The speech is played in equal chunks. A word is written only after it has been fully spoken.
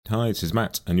Hi, this is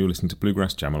Matt, and you're listening to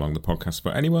Bluegrass Jam Along, the podcast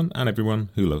for anyone and everyone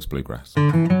who loves bluegrass.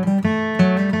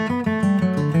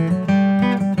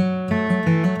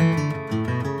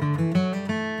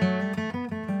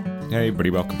 Hey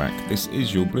everybody, welcome back. This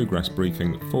is your Bluegrass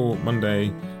briefing for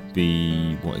Monday,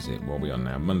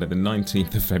 Monday the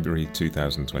 19th of February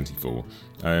 2024.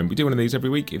 We do one of these every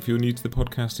week. If you're new to the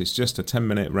podcast, it's just a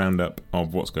 10-minute roundup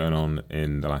of what's going on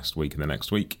in the last week and the next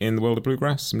week in the world of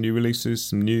bluegrass, some new releases,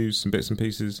 some news, some bits and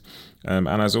pieces. And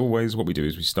as always, what we do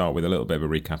is we start with a little bit of a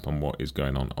recap on what is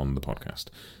going on the podcast.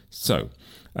 So,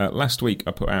 last week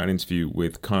I put out an interview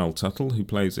with Kyle Tuttle, who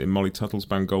plays in Molly Tuttle's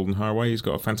band Golden Highway. He's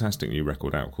got a fantastic new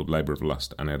record out called Labour of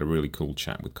Lust, and I had a really cool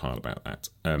chat with Kyle about that.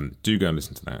 Do go and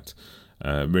listen to that.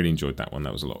 Really enjoyed that one.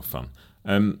 That was a lot of fun.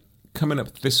 Coming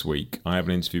up this week, I have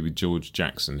an interview with George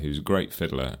Jackson, who's a great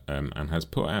fiddler and has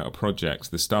put out a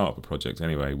project, the start of a project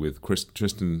anyway, with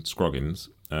Tristan Scroggins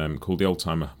called the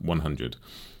Oldtimer 100.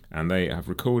 And they have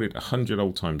recorded 100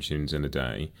 old-time tunes in a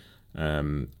day,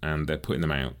 and they're putting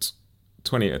them out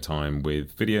 20 at a time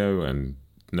with video and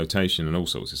notation and all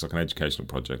sorts. It's like an educational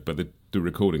project, but the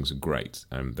recordings are great.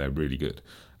 They're really good.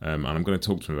 And I'm going to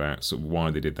talk to them about sort of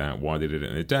why they did that, why they did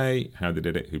it in a day, how they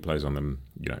did it, who plays on them.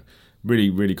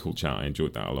 Really, really cool chat. I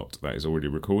enjoyed that a lot. That is already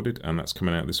recorded, and that's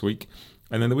coming out this week.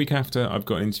 And then the week after, I've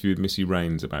got an interview with Missy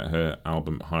Raines about her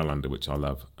album Highlander, which I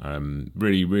love.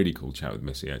 Really, really cool chat with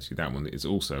Missy, actually. That one is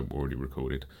also already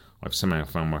recorded. I've somehow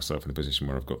found myself in a position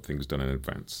where I've got things done in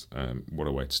advance. What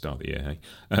a way to start the year,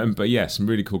 hey? But yeah, some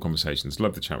really cool conversations.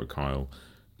 Love the chat with Kyle.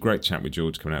 Great chat with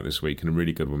George coming out this week, and a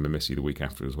really good one with Missy the week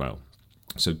after as well.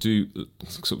 So do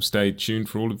sort of stay tuned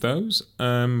for all of those.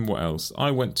 What else?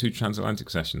 I went to Transatlantic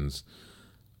Sessions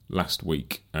last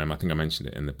week. I think I mentioned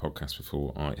it in the podcast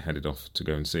before I headed off to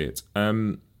go and see it.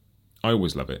 I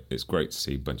always love it. It's great to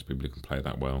see a bunch of people who can play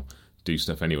that well do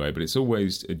stuff anyway, but it's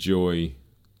always a joy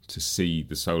to see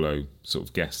the solo sort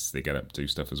of guests they get up to do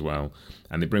stuff as well.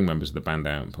 And they bring members of the band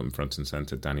out and put them front and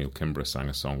centre. Daniel Kimbrough sang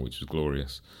a song which was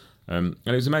glorious. And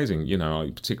it was amazing.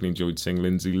 I particularly enjoyed seeing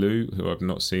Lindsay Lou, who I've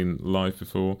not seen live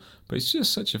before. But it's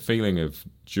just such a feeling of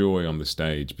joy on the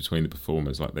stage between the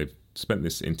performers. Like they've spent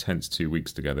this intense 2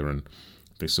 weeks together and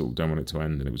they sort of don't want it to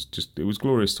end. And it was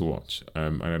glorious to watch. I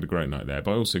had a great night there.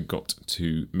 But I also got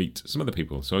to meet some other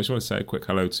people. So I just want to say a quick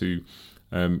hello to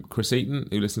Chris Eaton,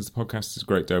 who listens to the podcast. He's a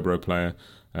great dobro player.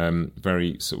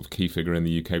 Very sort of key figure in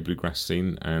the UK bluegrass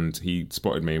scene, and he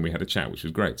spotted me and we had a chat, which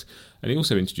was great. And he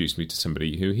also introduced me to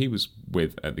somebody who he was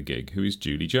with at the gig, who is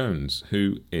Julie Jones,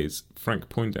 who is Frank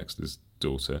Poindexter's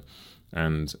daughter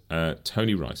and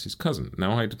Tony Rice's cousin.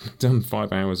 Now, I'd done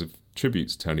 5 hours of tribute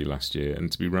to Tony last year, and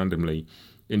to be randomly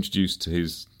introduced to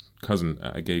his cousin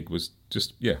at a gig was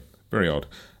just, very odd.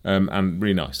 And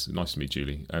really nice to meet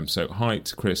Julie. So hi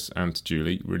to Chris and to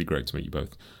Julie. Really great to meet you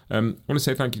both. I want to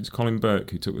say thank you to Colin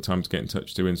Burke, who took the time to get in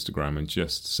touch through Instagram and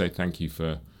just say thank you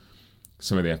for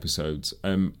some of the episodes.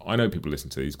 I know people listen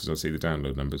to these because I see the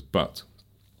download numbers, but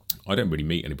I don't really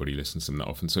meet anybody who listens to them that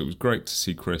often. So it was great to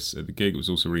see Chris at the gig. It was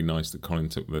also really nice that Colin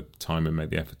took the time and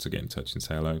made the effort to get in touch and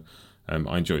say hello.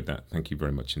 I enjoyed that. Thank you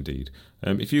very much indeed.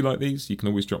 If you like these, you can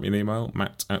always drop me an email,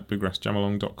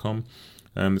 matt@bluegrassjamalong.com.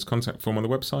 There's a contact form on the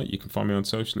website. You can find me on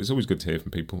social. It's always good to hear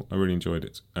from people. I really enjoyed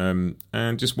it. And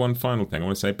just one final thing. I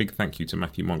want to say a big thank you to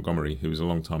Matthew Montgomery, who is a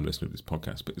long-time listener of this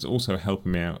podcast, but is also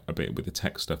helping me out a bit with the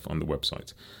tech stuff on the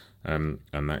website. And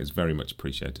that is very much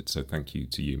appreciated. So thank you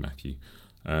to you, Matthew.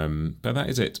 But that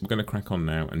is it. We're going to crack on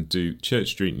now and do Church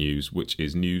Street News, which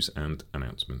is news and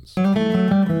announcements.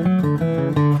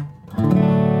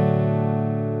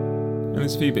 And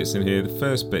there's a few bits in here. The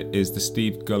first bit is the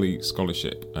Steve Gully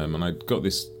Scholarship. And I got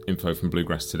this info from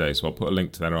Bluegrass today, so I'll put a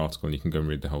link to that article and you can go and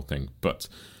read the whole thing. But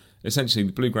essentially,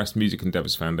 the Bluegrass Music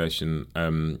Endeavours Foundation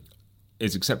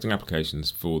is accepting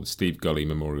applications for the Steve Gully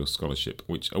Memorial Scholarship,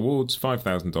 which awards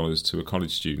 $5,000 to a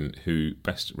college student who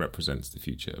best represents the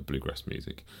future of bluegrass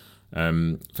music.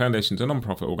 Foundation's a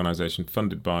non-profit organisation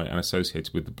funded by and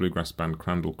associated with the bluegrass band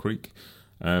Crandall Creek.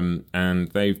 And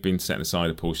they've been setting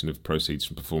aside a portion of proceeds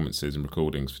from performances and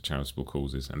recordings for charitable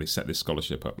causes, and they set this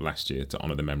scholarship up last year to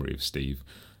honour the memory of Steve,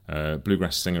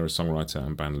 bluegrass singer, a songwriter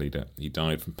and band leader. He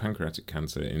died from pancreatic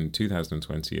cancer in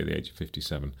 2020 at the age of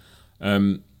 57.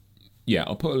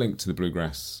 I'll put a link to the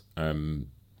Bluegrass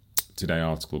Today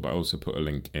article, but I also put a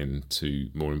link in to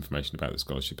more information about the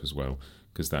scholarship as well,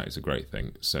 because that is a great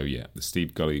thing. So the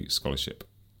Steve Gully Scholarship.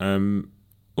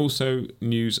 Also,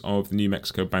 news of the New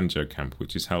Mexico Banjo Camp,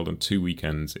 which is held on 2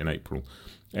 weekends in April,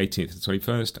 18th to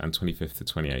 21st and 25th to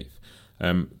 28th.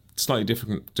 Slightly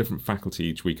different faculty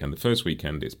each weekend. The first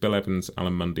weekend, it's Bill Evans,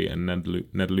 Alan Mundy and Ned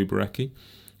Luberecki.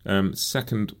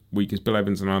 Second week is Bill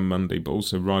Evans and Alan Mundy, but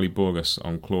also Riley Borges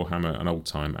on Clawhammer and Old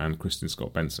Time, and Kristen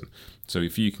Scott Benson. So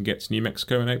if you can get to New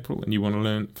Mexico in April and you want to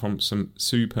learn from some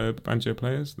superb banjo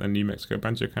players, then New Mexico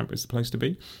Banjo Camp is the place to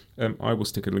be. I will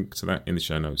stick a link to that in the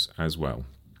show notes as well.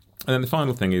 And then the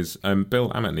final thing is Bill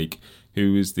Amatnik,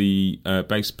 who is the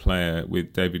bass player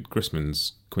with David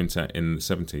Grisman's quintet in the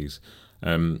 70s.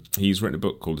 He's written a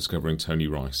book called Discovering Tony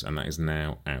Rice, and that is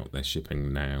now out. They're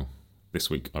shipping now this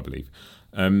week, I believe.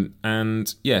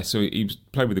 And yeah, so he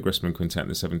played with the Grisman Quintet in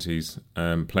the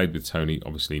 70s, played with Tony,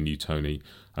 obviously knew Tony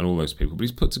and all those people. But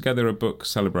he's put together a book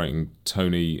celebrating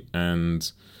Tony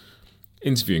and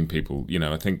interviewing people. You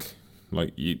know, I think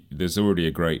there's already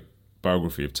a great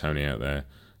biography of Tony out there,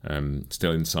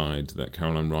 Still Inside, that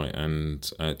Caroline Wright and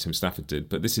Tim Stafford did.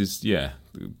 But this is,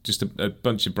 just a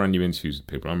bunch of brand new interviews with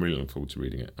people. I'm really looking forward to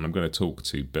reading it. And I'm going to talk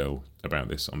to Bill about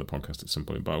this on the podcast at some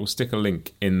point. But I will stick a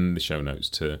link in the show notes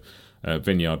to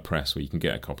Vineyard Press where you can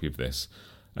get a copy of this.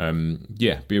 Be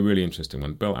a really interesting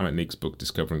one. Bill Amatnik's book,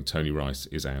 Discovering Tony Rice,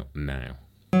 is out now.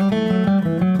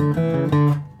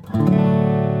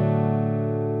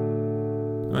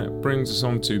 That brings us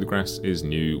on to The Grass is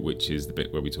New, which is the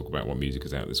bit where we talk about what music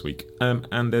is out this week.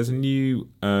 And there's a new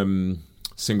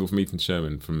single from Ethan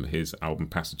Sherman from his album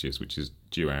Passages, which is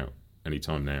due out any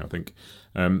time now, I think.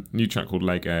 New track called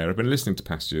Lake Air. I've been listening to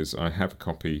Passages. I have a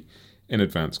copy in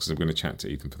advance because I'm going to chat to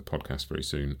Ethan for the podcast very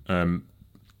soon.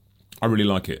 I really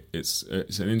like it. It's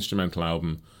an instrumental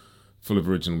album full of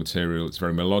original material. It's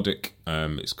very melodic.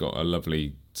 It's got a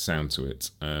lovely sound to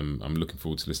it. I'm looking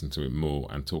forward to listening to it more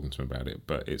and talking to him about it.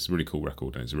 But it's a really cool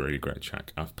record and it's a really great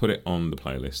track. I've put it on the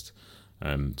playlist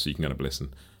so you can have a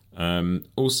listen.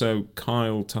 Also,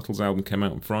 Kyle Tuttle's album came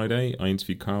out on Friday. I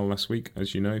interviewed Kyle last week,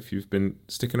 as you know, if you've been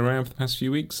sticking around for the past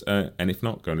few weeks. And if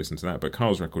not, go and listen to that. But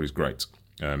Kyle's record is great.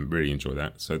 Really enjoy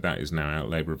that. So that is now out,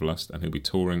 Labour of Lust, and he'll be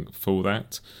touring for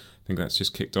that. I think that's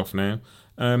just kicked off now.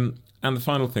 And the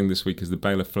final thing this week is the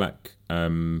Bela Fleck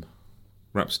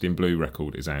Rhapsody in Blue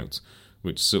record is out,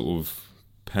 which sort of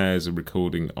pairs a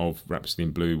recording of Rhapsody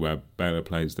in Blue where Bela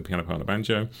plays the piano part and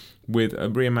banjo with a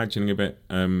reimagining of it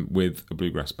with a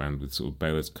bluegrass band, with sort of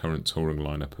Bela's current touring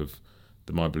lineup of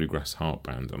the My Bluegrass Heart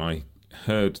Band. And I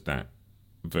heard that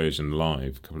version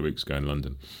live a couple of weeks ago in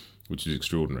London, which is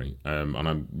extraordinary. And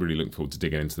I'm really looking forward to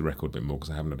digging into the record a bit more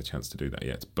because I haven't had a chance to do that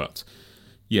yet. But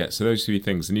yeah, so those three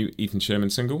things: the new Ethan Sherman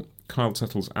single, Kyle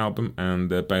Tuttle's album, and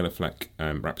the Bela Fleck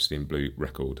Rhapsody in Blue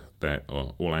record. They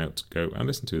are all out. Go and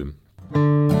listen to them.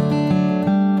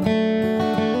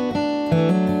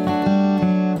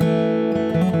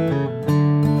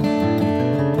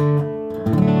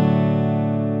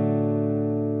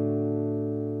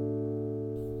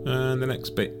 And the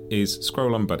next bit is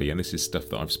Scroll On Buddy, and this is stuff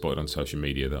that I've spotted on social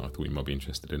media that I thought you might be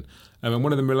interested in. And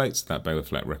one of them relates to that Bela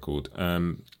Fleck record.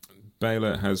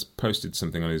 Bela has posted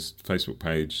something on his Facebook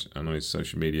page and on his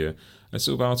social media, a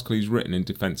sort of article he's written in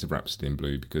defence of Rhapsody in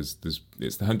Blue, because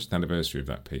it's the 100th anniversary of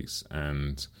that piece,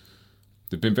 and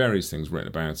there have been various things written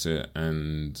about it,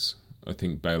 and I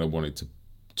think Bela wanted to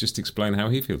just explain how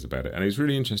he feels about it. And it's a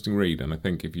really interesting read, and I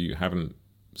think if you haven't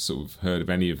sort of heard of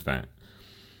any of that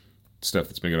stuff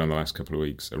that's been going on the last couple of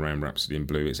weeks around Rhapsody in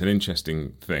Blue, it's an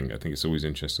interesting thing. I think it's always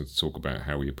interesting to talk about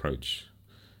how we approach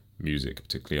music,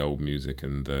 particularly old music,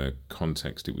 and the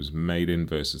context it was made in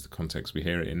versus the context we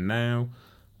hear it in now.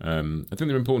 I think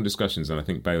they're important discussions, and I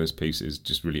think Bela's piece is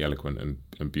just really eloquent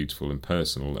and beautiful and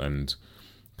personal and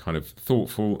kind of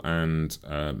thoughtful, and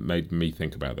made me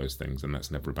think about those things, and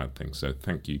that's never a bad thing. So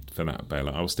thank you for that,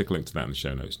 Bela. I'll stick a link to that in the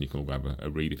show notes, and you can all have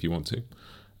a read if you want to.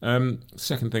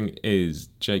 Second thing is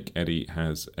Jake Eddy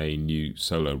has a new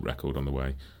solo record on the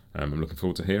way. I'm looking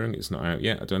forward to hearing. It's not out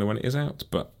yet. I don't know when it is out,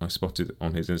 but I spotted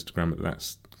on his Instagram that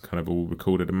that's kind of all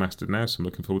recorded and mastered now, so I'm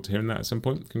looking forward to hearing that at some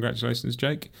point. Congratulations,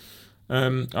 Jake.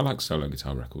 I like solo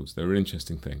guitar records. They're an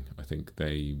interesting thing. I think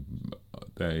there's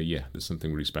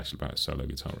something really special about a solo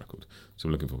guitar record, so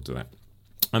I'm looking forward to that.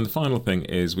 And the final thing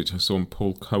is, which I saw on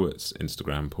Paul Coates'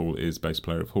 Instagram. Paul is bass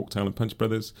player of Hawktail and Punch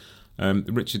Brothers.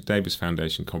 The Richard Davis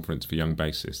Foundation Conference for Young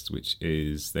Bassists, which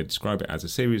is, they describe it as a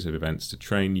series of events to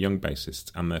train young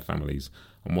bassists and their families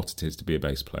on what it is to be a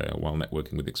bass player while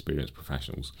networking with experienced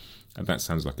professionals. And that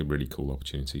sounds like a really cool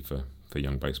opportunity for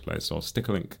young bass players. So I'll stick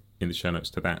a link in the show notes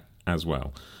to that as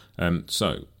well.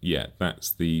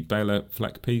 That's the Bela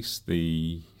Fleck piece,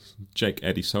 the Jake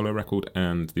Eddy solo record,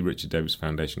 and the Richard Davis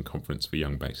Foundation Conference for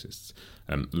Young Bassists.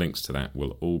 Links to that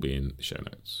will all be in the show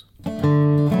notes.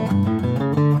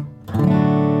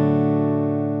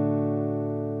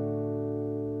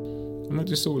 And that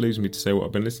just sort of leaves me to say what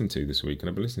I've been listening to this week, and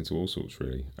I've been listening to all sorts,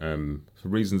 really. For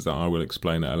reasons that I will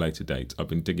explain at a later date, I've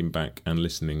been digging back and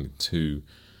listening to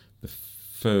the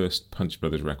first Punch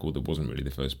Brothers record that wasn't really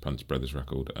the first Punch Brothers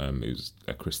record. It was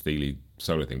a Chris Thile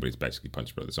solo thing, but it's basically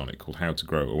Punch Brothers on it, called How to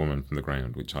Grow a Woman from the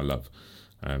Ground, which I love.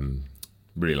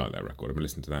 Really like that record. I've been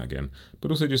listening to that again.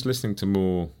 But also just listening to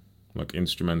more like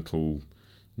instrumental,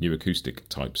 new acoustic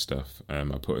type stuff. I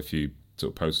put a few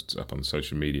sort of posts up on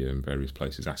social media and various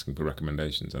places asking for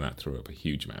recommendations, and that threw up a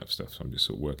huge amount of stuff, so I'm just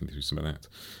sort of working through some of that.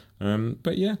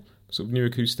 But yeah, sort of new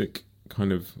acoustic,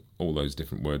 kind of all those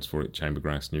different words for it,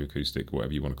 chambergrass, new acoustic,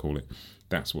 whatever you want to call it.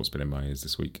 That's what's been in my ears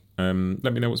this week. Let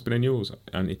me know what's been in yours.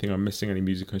 Anything I'm missing, any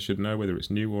music I should know, whether it's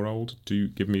new or old, do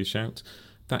give me a shout.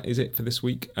 That is it for this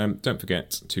week. Don't forget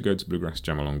to go to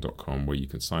bluegrassjamalong.com, where you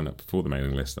can sign up for the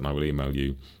mailing list, and I will email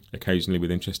you occasionally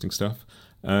with interesting stuff.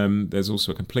 There's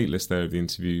also a complete list there of the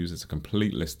interviews. There's a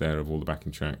complete list there of all the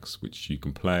backing tracks, which you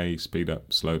can play, speed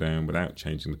up, slow down without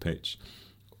changing the pitch.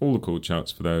 All the chord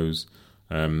charts for those.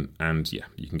 And yeah,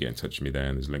 you can get in touch with me there,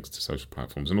 and there's links to social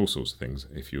platforms and all sorts of things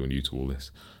if you're new to all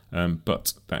this.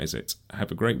 But that is it.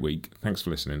 Have a great week. Thanks for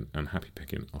listening, and happy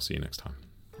picking. I'll see you next time.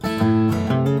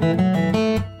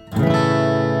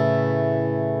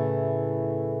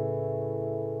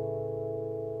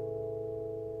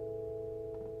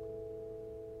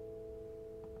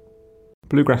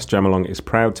 Bluegrass Jamalong is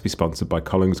proud to be sponsored by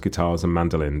Collings Guitars and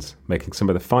Mandolins, making some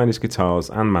of the finest guitars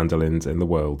and mandolins in the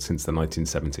world since the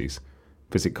 1970s.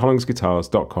 Visit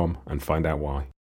collingsguitars.com and find out why.